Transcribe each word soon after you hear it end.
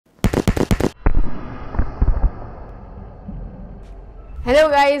Hello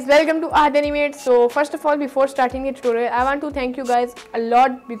guys, welcome to Animates. So first of all, before starting the tutorial, I want to thank you guys a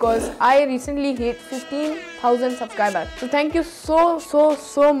lot because I recently hit 15,000 subscribers. So thank you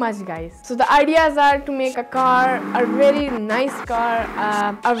so much guys. So the ideas are to make a car, a very nice car,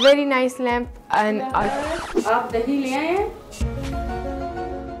 a very nice lamp and आप दही ले आए हैं?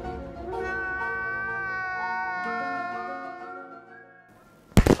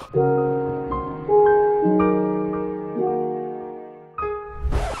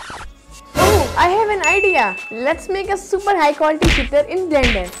 I have an idea. Let's make a super high quality sitter in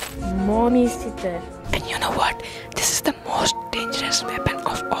Blender. Mommy sitter. And you know what? This is the most dangerous weapon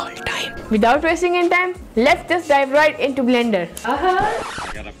of all time. Without wasting any time, let's just dive right into Blender.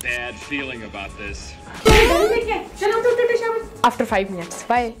 I got a bad feeling about this. After 5 minutes.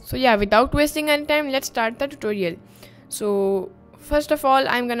 Bye. So yeah, without wasting any time, let's start the tutorial. So first of all,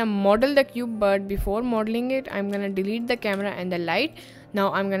 I'm gonna model the cube, but before modeling it, I'm gonna delete the camera and the light.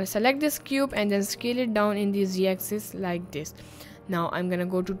 Now I'm gonna select this cube and then scale it down in the z-axis like this. Now I'm gonna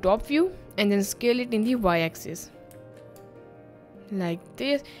go to top view and then scale it in the y-axis like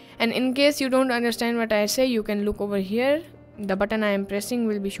this. And in case you don't understand what I say, you can look over here. The button I am pressing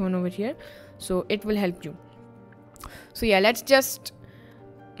will be shown over here, so it will help you. So yeah, let's just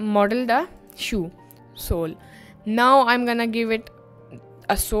model the shoe sole. Now I'm gonna give it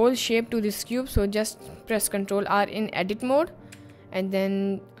a sole shape to this cube, so just press Ctrl R in edit mode, and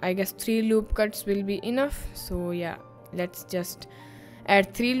then I guess 3 loop cuts will be enough. So yeah, let's just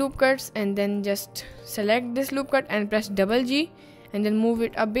add 3 loop cuts and then just select this loop cut and press double G and then move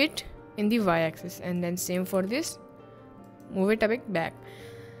it a bit in the y-axis, and then same for this, move it a bit back.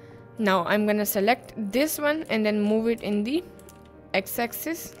 Now I'm gonna select this one and then move it in the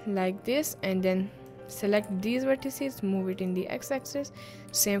x-axis like this, and then select these vertices, move it in the x-axis,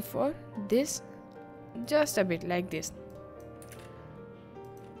 same for this, just a bit like this.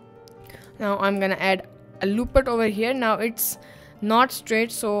 Now I'm gonna add a loop cut over here. Now it's not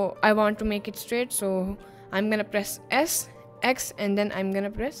straight, so I want to make it straight, so I'm gonna press S, X, and then I'm gonna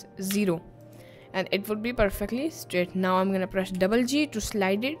press 0, and it would be perfectly straight. Now I'm gonna press double G to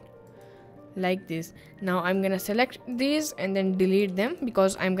slide it like this. Now I'm gonna select these and then delete them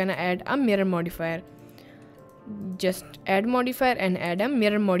because I'm gonna add a mirror modifier. Just add modifier and add a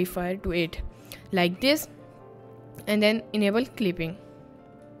mirror modifier to it like this, and then enable clipping.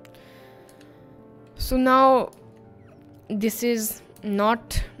 So now this is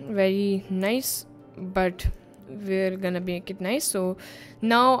not very nice, but we're gonna make it nice. So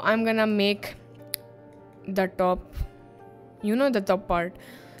now I'm gonna make the top, the top part.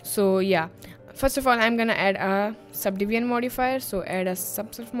 So yeah, first of all, I'm gonna add a subdivision modifier. So add a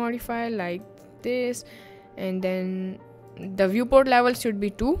subset modifier like this, and then the viewport level should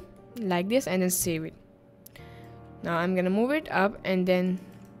be 2 like this, and then save it. Now I'm gonna move it up and then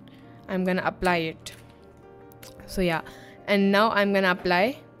I'm gonna apply it. So yeah, and now I'm gonna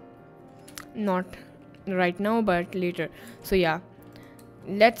apply, not right now but later. So yeah,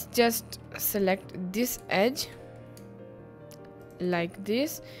 let's just select this edge like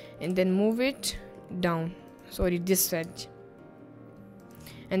this and then move it down, this edge,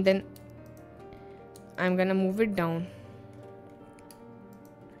 and then I'm gonna move it down.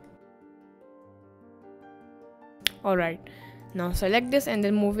 Alright, now select this and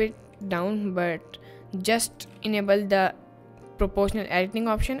then move it down, but just enable the proportional editing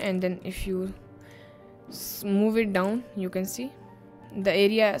option, and then if you move it down, you can see the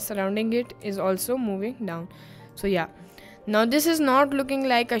area surrounding it is also moving down. So yeah, now this is not looking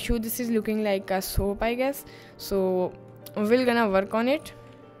like a shoe, this is looking like a soap, I guess. So we're gonna work on it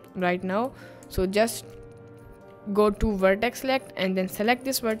right now. So just go to vertex select and then select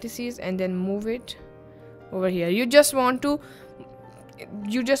this vertices and then move it over here. You just want to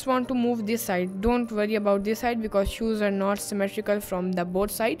move this side. Don't worry about this side because shoes are not symmetrical from the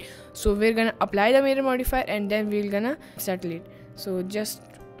both side. So we're gonna apply the mirror modifier and then we're gonna settle it. So just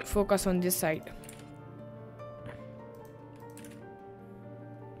focus on this side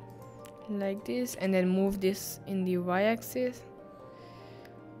like this, and then move this in the y-axis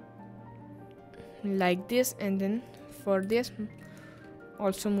like this, and then for this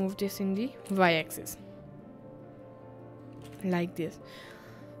also move this in the y-axis like this.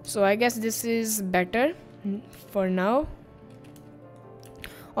 So I guess this is better for now.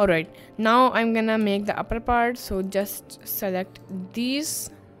 Alright, now I'm gonna make the upper part. So just select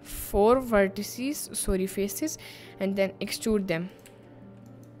these 4 faces and then extrude them.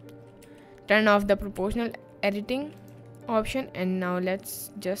 Turn off the proportional editing option, and now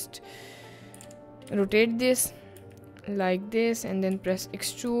let's just rotate this like this and then press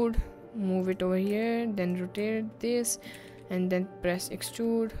extrude, move it over here, then rotate this and then press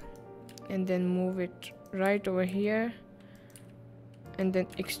extrude, and then move it right over here, and then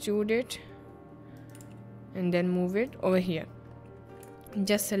extrude it, and then move it over here.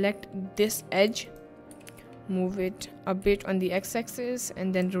 Just select this edge, move it a bit on the x-axis,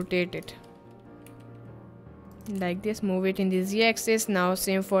 and then rotate it like this. Move it in the z-axis. Now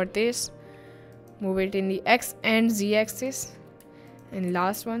same for this, move it in the x and z-axis, and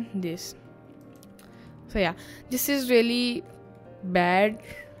last one this. So yeah, this is really bad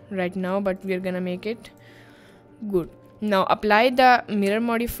right now, but we're gonna make it good. Now apply the mirror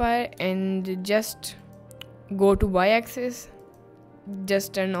modifier and just go to y-axis,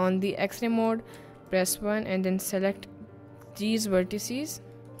 just turn on the x-ray mode, press 1, and then select these vertices,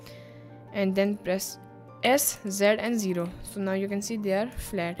 and then press S, Z and 0. So now you can see they are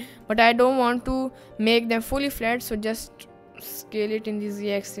flat, but I don't want to make them fully flat, so just scale it in the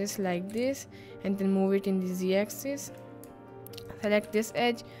z-axis like this, and then move it in the z-axis. Select this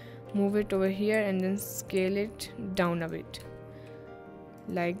edge, move it over here, and then scale it down a bit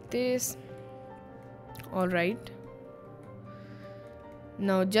like this. Alright,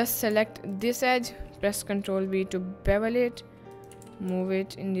 now just select this edge, press Ctrl V to bevel it, move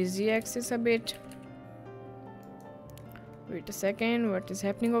it in the z-axis a bit. Wait a second, what is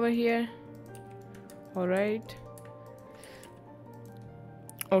happening over here? Alright,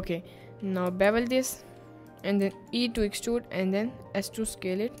 okay, now bevel this, and then E to extrude, and then S to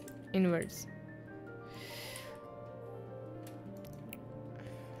scale it inwards.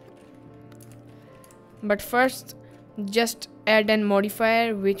 But first just add an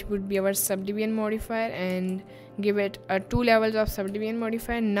modifier, which would be our subdivision modifier, and give it a 2 levels of subdivision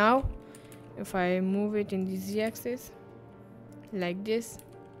modifier. Now if I move it in the z-axis like this.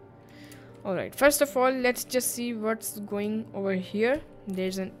 Alright, first of all let's just see what's going over here.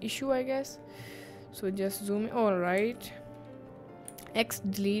 There's an issue, I guess, so just zoom in. Alright, X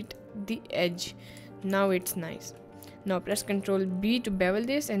delete the edge. Now it's nice. Now press Ctrl B to bevel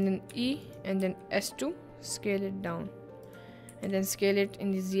this, and then E, and then S to scale it down, and then scale it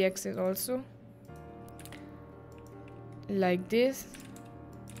in the z-axis also like this.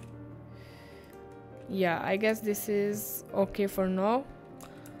 Yeah, I guess this is okay for now.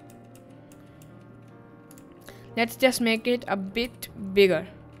 Let's just make it a bit bigger.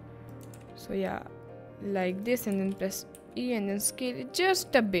 So yeah, like this, and then press E, and then scale it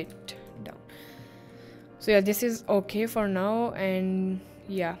just a bit down. So yeah, this is okay for now. And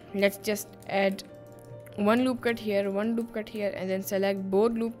yeah, let's just add one loop cut here, one loop cut here, and then select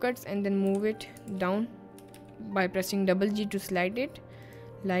both loop cuts, and then move it down by pressing G to slide it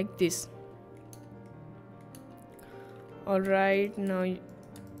like this. Alright, now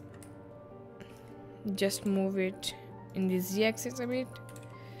just move it in the z-axis a bit.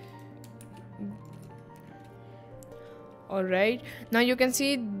 Alright, now you can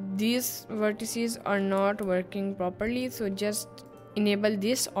see these vertices are not working properly, so just enable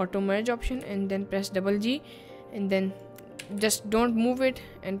this auto merge option, and then press G, and then just don't move it,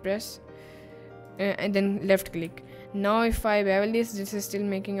 and press and then left click. Now if I bevel this is still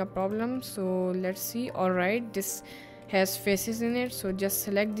making a problem, so let's see. Alright, this has faces in it, so just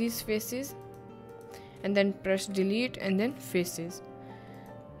select these faces, and then press delete, and then faces.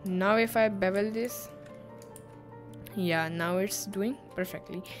 Now if I bevel this, yeah, now it's doing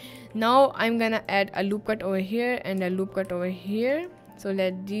perfectly. Now I'm gonna add a loop cut over here and a loop cut over here, so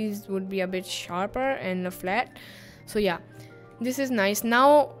that these would be a bit sharper and flat. So yeah, this is nice.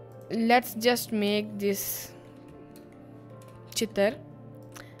 Now let's just make this chitar,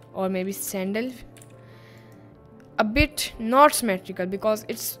 or maybe sandal, a bit not symmetrical, because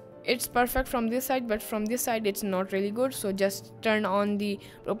it's perfect from this side, but from this side it's not really good. So just turn on the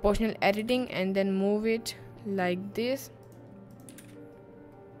proportional editing, and then move it like this,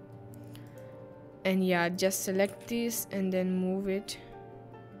 and yeah, just select this, and then move it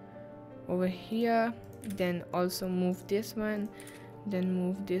over here, then also move this one, then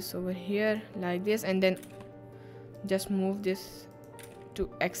move this over here like this, and then just move this to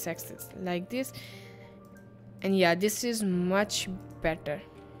x-axis like this. And yeah, this is much better.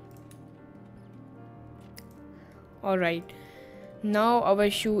 Alright, now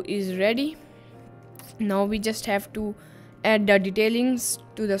our shoe is ready. Now we just have to add the detailings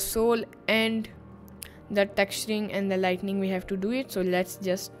to the sole and the texturing and the lightning. We have to do it, so let's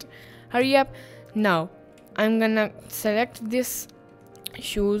just hurry up. Now I'm gonna select this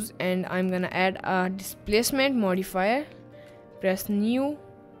shoes, and I'm gonna add a displacement modifier. Press new,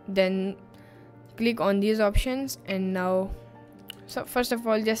 then click on these options, and now, so first of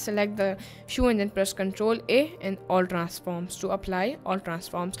all just select the shoe, and then press Ctrl A and all transforms to apply all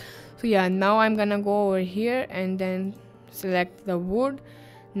transforms. So yeah, now I'm gonna go over here and then select the wood.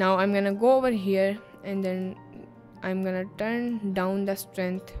 Now I'm gonna go over here and then I'm gonna turn down the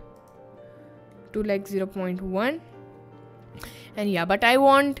strength to like 0.1. And yeah, but I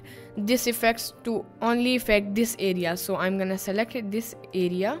want this effects to only affect this area, so I'm gonna select this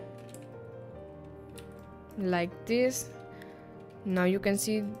area like this. Now you can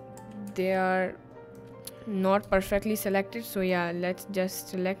see they are not perfectly selected, so yeah, let's just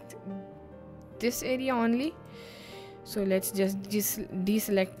select this area only. So let's just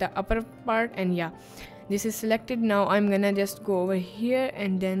deselect the upper part, and yeah, this is selected. Now I'm gonna just go over here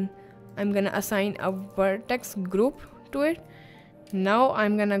and then I'm gonna assign a vertex group to it. Now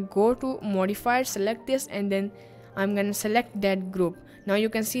I'm gonna go to modifier, select this, and then I'm gonna select that group. Now you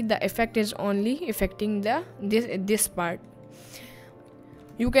can see the effect is only affecting the this part.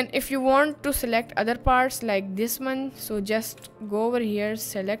 You can, if you want to select other parts like this one, so just go over here,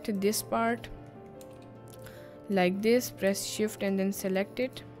 select this part like this, press shift and then select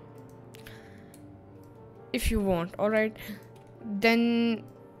it if you want. Alright, then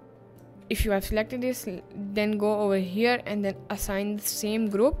if you have selected this, then go over here and then assign the same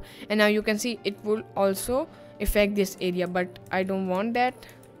group, and now you can see it will also affect this area, but I don't want that,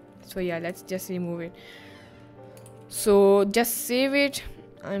 so yeah, let's just remove it. So just save it.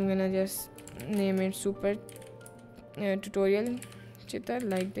 I'm gonna just name it super tutorial chitta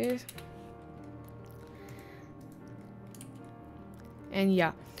like this, and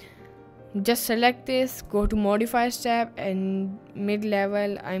yeah, just select this, go to modifiers tab, and mid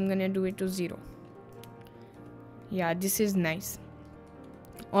level I'm gonna do it to 0. Yeah, this is nice.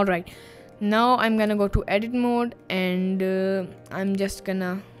 Alright, now I'm gonna go to edit mode, and I'm just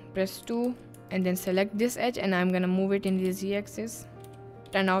gonna press 2 and then select this edge, and I'm gonna move it in the z-axis,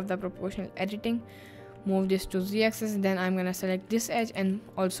 turn off the proportional editing, move this to z-axis, then I'm gonna select this edge and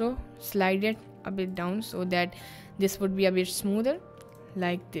also slide it a bit down so that this would be a bit smoother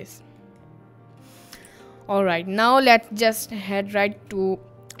like this. Alright, now let's just head right to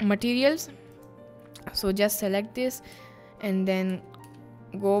materials. So just select this and then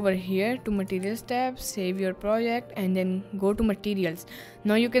go over here to materials tab, save your project, and then go to materials.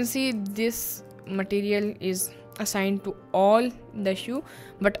 Now you can see this material is assigned to all the shoe,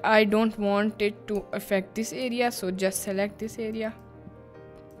 but I don't want it to affect this area, so just select this area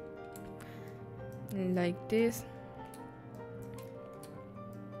like this.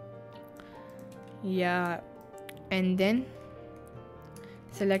 Yeah, and then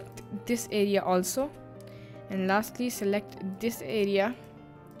select this area also, and lastly select this area,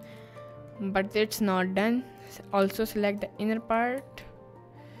 but it's not done. Also select the inner part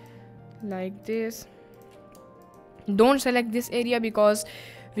like this. Don't select this area because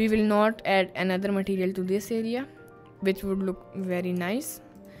we will not add another material to this area, which would look very nice.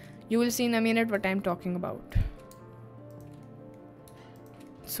 You will see in a minute what I'm talking about.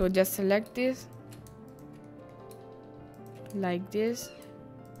 So just select this like this.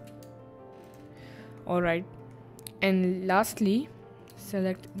 Alright, and lastly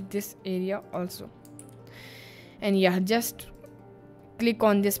select this area also, and yeah, just click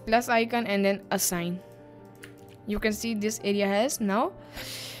on this plus icon and then assign. You can see this area has now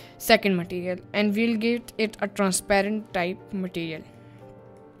second material, and we'll give it a transparent type material.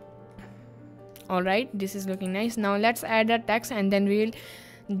 Alright, this is looking nice. Now let's add a text, and then we'll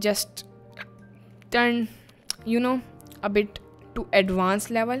just turn, a bit to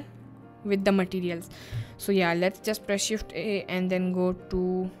advanced level with the materials. So yeah, let's just press shift A and then go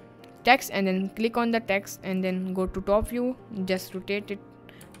to text, and then click on the text, and then go to top view, just rotate it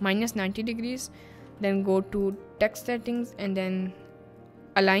 -90 degrees, then go to text settings, and then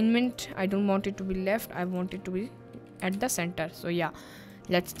alignment, I don't want it to be left, I want it to be at the center. So yeah,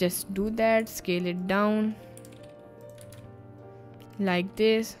 let's just do that, scale it down like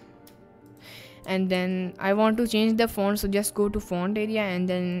this, and then I want to change the font, so just go to font area and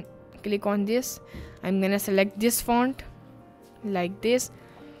then click on this. I'm gonna select this font like this,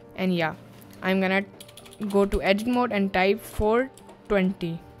 and yeah, I'm gonna go to edit mode and type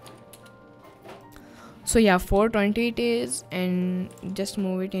 420. So yeah, 420 it is, and just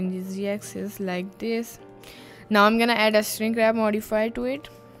move it in the z-axis like this. Now I'm gonna add a shrink wrap modifier to it,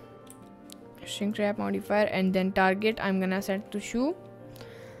 shrink wrap modifier, and then target I'm gonna set to shoe.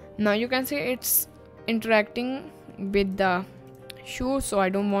 Now you can see it's interacting with the shoe, so I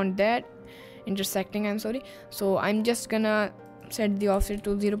don't want that intersecting, I'm sorry. So I'm just gonna set the offset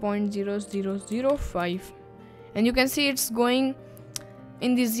to 0.0005, and you can see it's going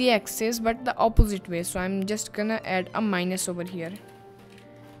in the z-axis but the opposite way, so I'm just gonna add a minus over here,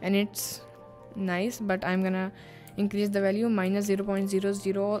 and it's nice, but I'm gonna increase the value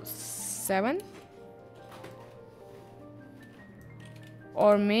 -0.007.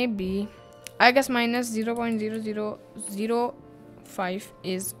 or maybe I guess minus 0.0005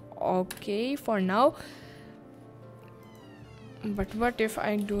 is okay for now. But what if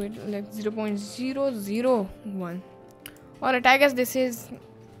I do it like 0.001? Alright, I guess this is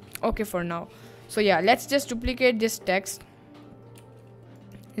okay for now. So yeah, let's just duplicate this text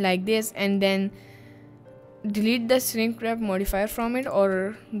like this and then delete the shrink wrap modifier from it,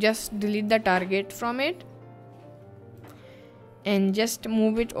 or just delete the target from it and just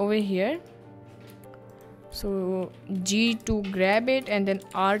move it over here. So G to grab it and then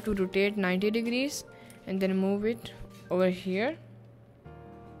R to rotate 90 degrees and then move it over here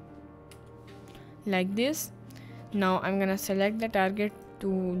like this. Now I'm gonna select the target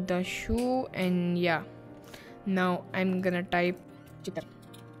to the shoe, and yeah, now I'm gonna type chicken,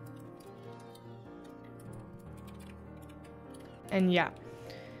 and yeah,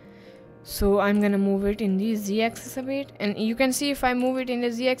 so I'm gonna move it in the z-axis a bit, and you can see if I move it in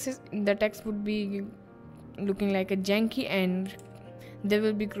the z-axis the text would be looking like a janky and they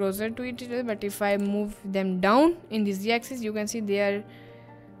will be closer to each other. But if I move them down in the z-axis, you can see they are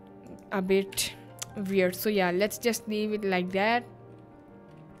a bit weird. So yeah, let's just leave it like that.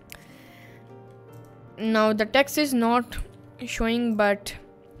 Now the text is not showing, but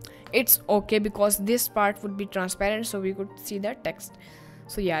it's okay because this part would be transparent so we could see the text.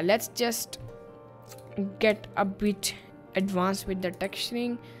 So yeah, let's just get a bit advanced with the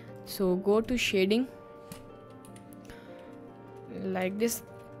texturing. So go to shading like this,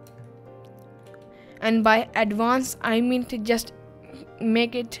 and by advanced I mean to just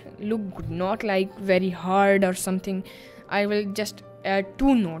make it look good, not like very hard or something. I will just add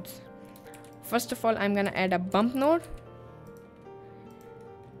 2 nodes. First of all, I'm gonna add a bump node,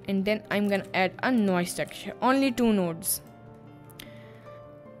 and then I'm gonna add a noise texture. Only 2 nodes.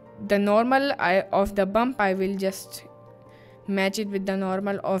 The normal of the bump, I will just match it with the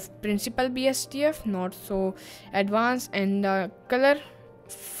normal of principal BSDF, not so advanced, and the color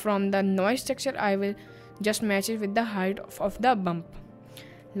from the noise texture I will just match it with the height of the bump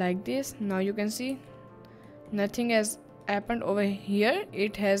like this. Now you can see nothing has happened over here.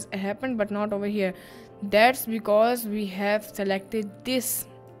 It has happened but not over here. That's because we have selected this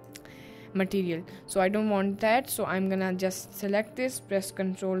material, so I don't want that. So I'm gonna just select this, press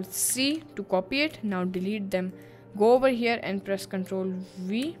Ctrl C to copy it. Now delete them, go over here and press Ctrl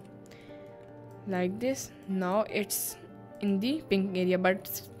V like this. Now it's in the pink area, but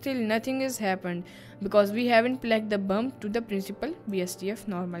still nothing has happened because we haven't plugged the bump to the principal BSDF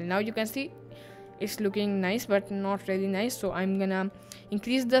normal. Now you can see it's looking nice but not really nice. So I'm gonna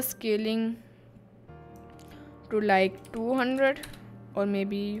increase the scaling to like 200 or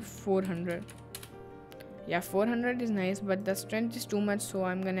maybe 400. Yeah, 400 is nice, but the strength is too much, so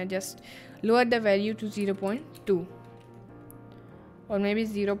I'm gonna just lower the value to 0.2 or maybe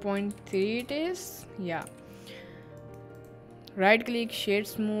 0.3 it is. Yeah, right click, shade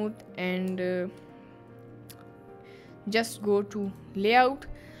smooth, and just go to layout.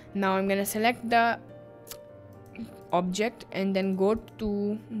 Now I'm gonna select the object and then go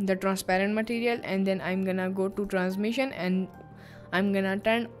to the transparent material, and then I'm gonna go to transmission and I'm gonna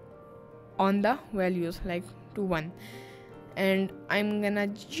turn on the values like to 1, and I'm gonna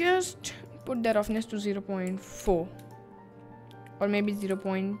just put the roughness to 0.4 or maybe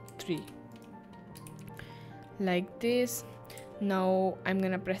 0.3 like this. Now I'm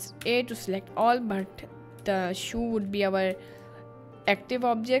gonna press A to select all, but the shoe would be our active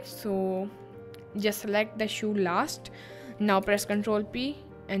object, so just select the shoe last. Now press Ctrl P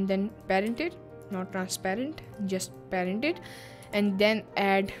and then parent it, not transparent, just parent it, and then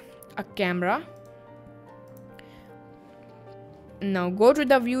add a camera. Now go to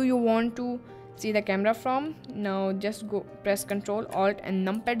the view you want to see the camera from. Now just go press Ctrl Alt and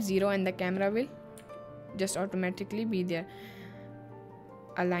numpad 0 and the camera will just automatically be there,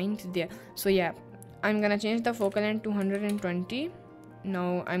 aligned there. So yeah, I'm gonna change the focal length to 120.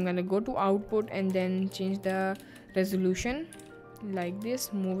 Now I'm gonna go to output and then change the resolution like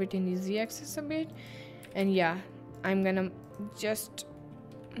this, move it in the z-axis a bit, and yeah, I'm gonna just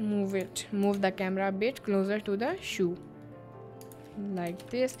move the camera a bit closer to the shoe like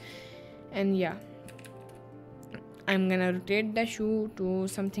this, and yeah, I'm gonna rotate the shoe to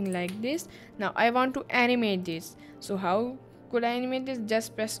something like this. Now I want to animate this, so how could I animate this?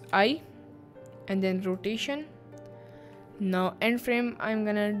 Just press I and then rotation. Now end frame I'm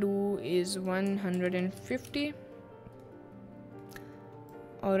gonna do is 150.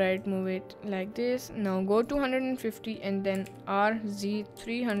 Alright, move it like this. Now go to 150 and then RZ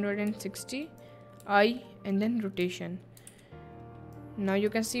 360 I and then rotation. Now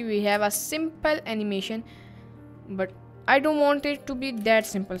you can see we have a simple animation, but I don't want it to be that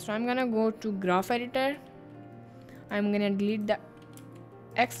simple, so I'm gonna go to graph editor. I'm gonna delete the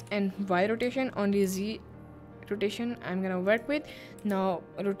X and Y rotation, only Z rotation I'm gonna work with. Now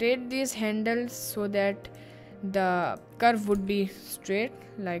rotate these handles so that the curve would be straight,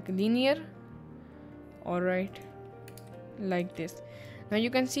 like linear. Alright, like this. Now you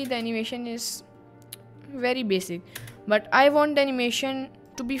can see the animation is very basic, but I want the animation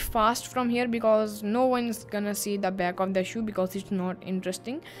to be fast from here because no one's gonna see the back of the shoe because it's not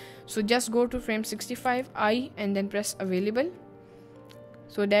interesting. So just go to frame 65i and then press available,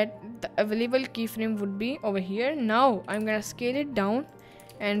 so that the available keyframe would be over here. Now I'm gonna scale it down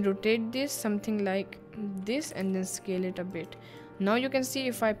and rotate this something like this and then scale it a bit. Now you can see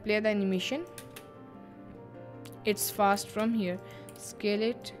if I play the animation, it's fast from here. Scale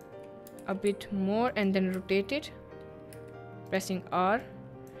it a bit more and then rotate it, pressing R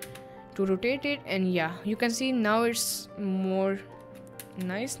to rotate it, and yeah, you can see now it's more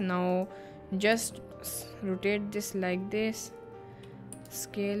nice. Now just rotate this like this,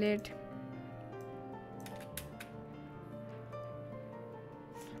 scale it.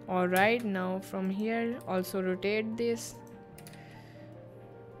 Alright, now from here also rotate this,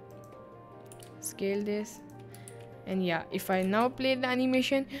 scale this, and yeah, if I now play the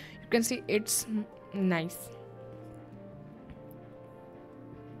animation, you can see it's nice.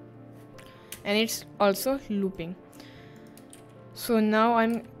 And it's also looping. So now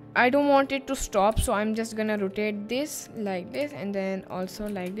I don't want it to stop, so I'm just gonna rotate this like this and then also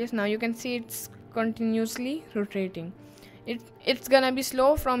like this. Now you can see it's continuously rotating. It's gonna be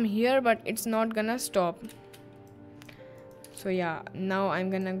slow from here, but it's not gonna stop. So yeah, now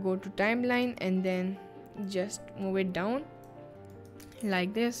I'm gonna go to timeline and then just move it down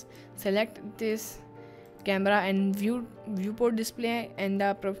like this. Select this camera and viewport display and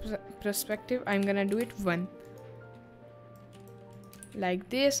the perspective, I'm gonna do it 1 like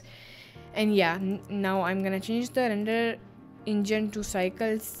this. And yeah, now I'm gonna change the render engine to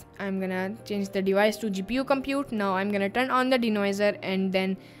cycles. I'm gonna change the device to GPU compute. Now I'm gonna turn on the denoiser and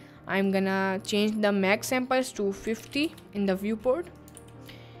then I'm gonna change the max samples to 50 in the viewport.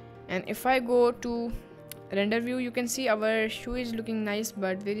 And if I go to render view, you can see our shoe is looking nice,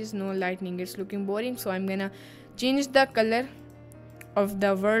 but there is no lightning, it's looking boring. So I'm gonna change the color of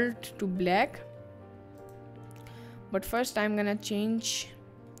the world to black, but first I'm gonna change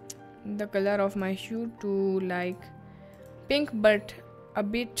the color of my shoe to like pink, but a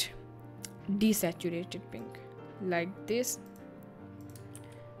bit desaturated pink like this.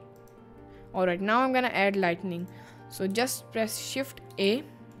 Alright, now I'm gonna add lightning, so just press shift A,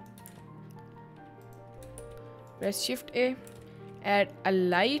 add a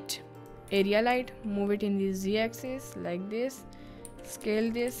light, area light, move it in the Z axis like this,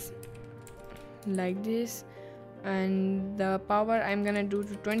 scale this like this, and the power I'm gonna do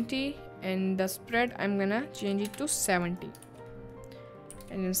to 20 and the spread I'm gonna change it to 70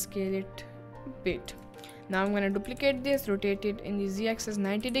 and then scale it a bit. Now I'm gonna duplicate this, rotate it in the Z axis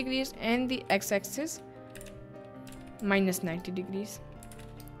 90 degrees and the X axis minus 90 degrees,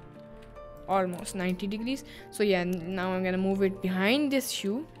 almost 90 degrees. So yeah, now I'm gonna move it behind this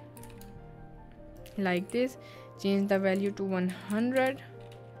shoe like this, change the value to 100,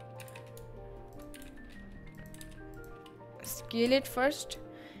 scale it first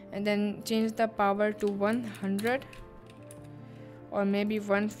and then change the power to 100 or maybe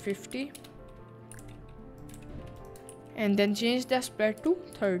 150 and then change the spread to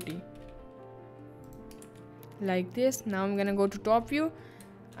 30 like this. Now I'm gonna go to top view,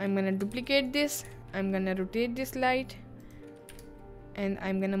 I'm gonna duplicate this, I'm gonna rotate this light and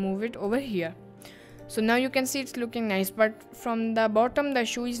I'm gonna move it over here. So now you can see it's looking nice, but from the bottom the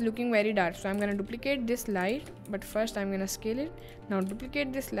shoe is looking very dark. So I'm gonna duplicate this light, but first I'm gonna scale it. Now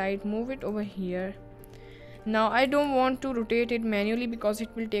duplicate this light, move it over here. Now I don't want to rotate it manually because it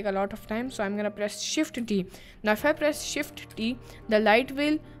will take a lot of time, so I'm gonna press shift T. Now if I press shift T, the light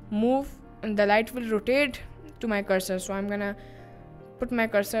will move and the light will rotate to my cursor. So I'm gonna put my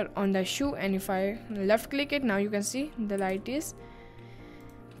cursor on the shoe, and if I left click it, now you can see the light is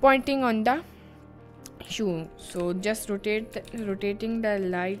pointing on the shoe. So just rotating the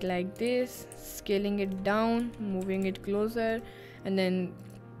light like this, scaling it down, moving it closer, and then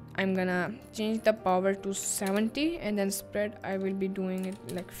I'm gonna change the power to 70 and then spread I will be doing it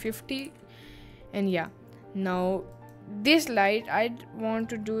like 50. And yeah, now this light I want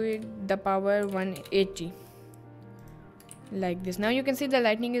to do it the power 180 like this. Now you can see the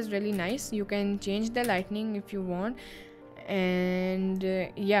lightning is really nice. You can change the lightning if you want, and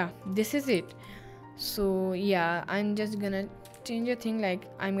yeah, this is it. So yeah, I'm just gonna just change a thing, like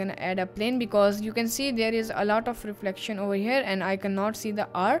I'm gonna add a plane, because you can see there is a lot of reflection over here and I cannot see the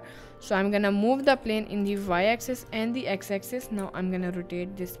R. So I'm gonna move the plane in the y-axis and the x-axis. Now I'm gonna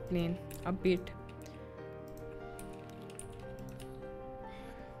rotate this plane a bit.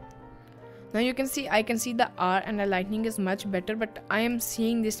 Now you can see I can see the R and the lighting is much better, but I am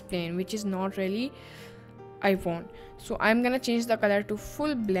seeing this plane, which is not really I want. So I'm gonna change the color to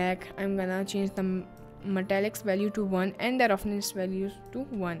full black. I'm gonna change the metallics value to 1 and the roughness values to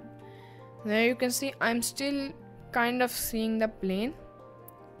 1. Now you can see I'm still kind of seeing the plane.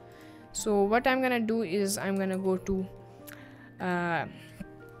 So what I'm gonna do is I'm gonna go to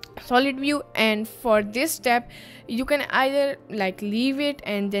solid view, and for this step you can either like leave it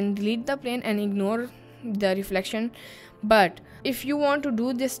and then delete the plane and ignore the reflection, but if you want to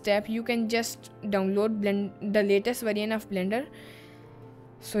do this step you can just download the latest variant of Blender.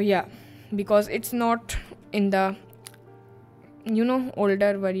 So yeah, because it's not in the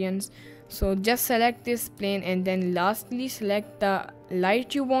older variants. So just select this plane and then lastly select the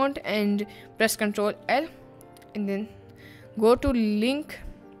light you want and press Ctrl L and then go to link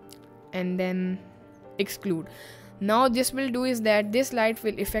and then exclude. Now this will do is that this light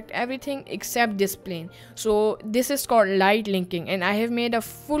will affect everything except this plane. So this is called light linking, and I have made a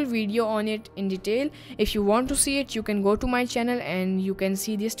full video on it in detail. If you want to see it, you can go to my channel and you can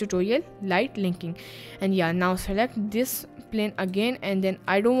see this tutorial, light linking. And yeah, now select this plane again, and then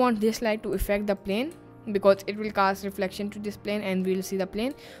I don't want this light to affect the plane because it will cast reflection to this plane and we will see the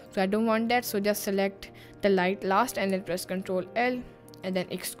plane. So I don't want that, so just select the light last and then press Ctrl L and then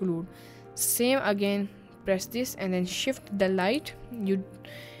exclude. Same again, press this and then shift the light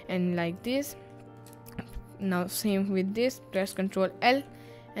and like this. Now same with this, press Ctrl L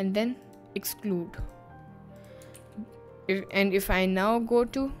and then exclude. If I now go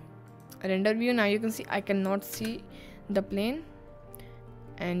to render view, now you can see I cannot see the plane,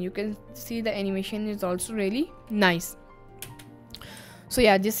 and you can see the animation is also really nice. So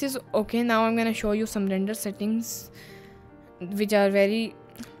yeah, this is okay. Now I'm gonna show you some render settings which are very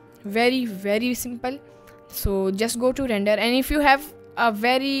simple. So just go to render, and if you have a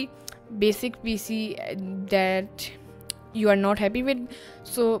very basic PC that you are not happy with,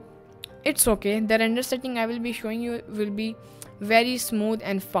 so it's okay. The render setting I will be showing you will be very smooth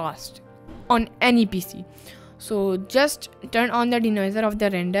and fast on any PC. So just turn on the denoiser of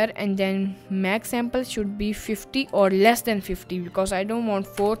the render, and then max sample should be 50 or less than 50 because I don't want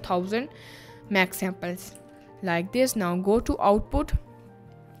 4000 max samples like this. Now go to output,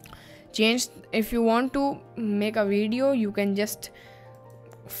 change, if you want to make a video you can just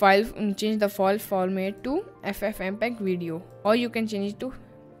change the file format to FFmpeg video, or you can change it to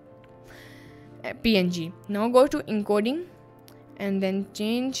PNG. Now go to encoding and then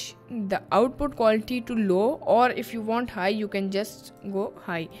change the output quality to low, or if you want high you can just go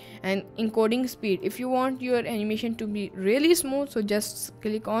high. And encoding speed, if you want your animation to be really smooth, so just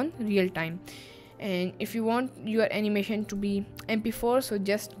click on real time. And if you want your animation to be MP4, so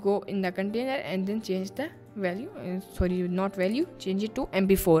just go in the container and then change the value, change it to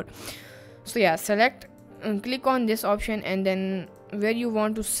MP4. So yeah, select and click on this option, and then where you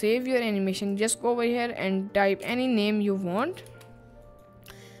want to save your animation, just go over here and type any name you want.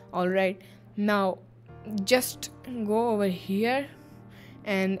 Alright, now just go over here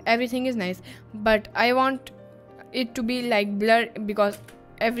and everything is nice, but I want it to be like blur because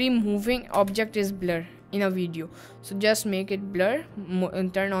every moving object is blur in a video. So just make it blur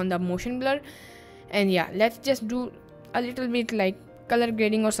and turn on the motion blur. And yeah, let's just do a little bit like color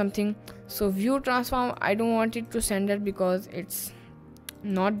grading or something. So view transform, I don't want it to standard because it's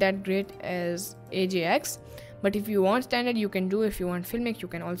not that great as AJX, but if you want standard you can do. If you want filmic you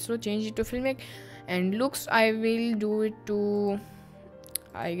can also change it to filmic. And looks, I will do it to,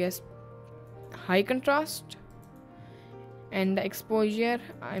 I guess, high contrast. And the exposure,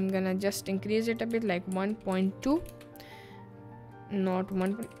 I'm gonna just increase it a bit, like 1.2, not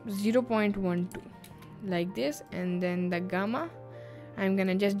 0.12, like this. And then the gamma, I'm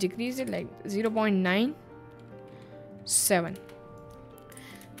gonna just decrease it like 0.97.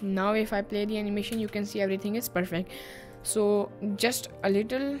 Now if I play the animation you can see everything is perfect. So just a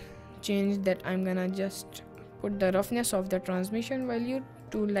little change that I'm gonna just put the roughness of the transmission value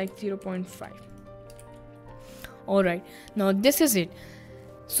to like 0.5. Alright, now this is it.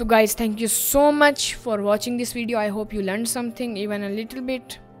 So guys, thank you so much for watching this video. I hope you learned something, even a little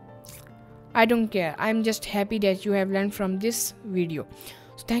bit. I don't care, I'm just happy that you have learned from this video.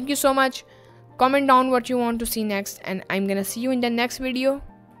 So thank you so much. Comment down what you want to see next, and I'm gonna see you in the next video.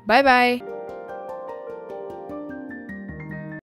 Bye bye.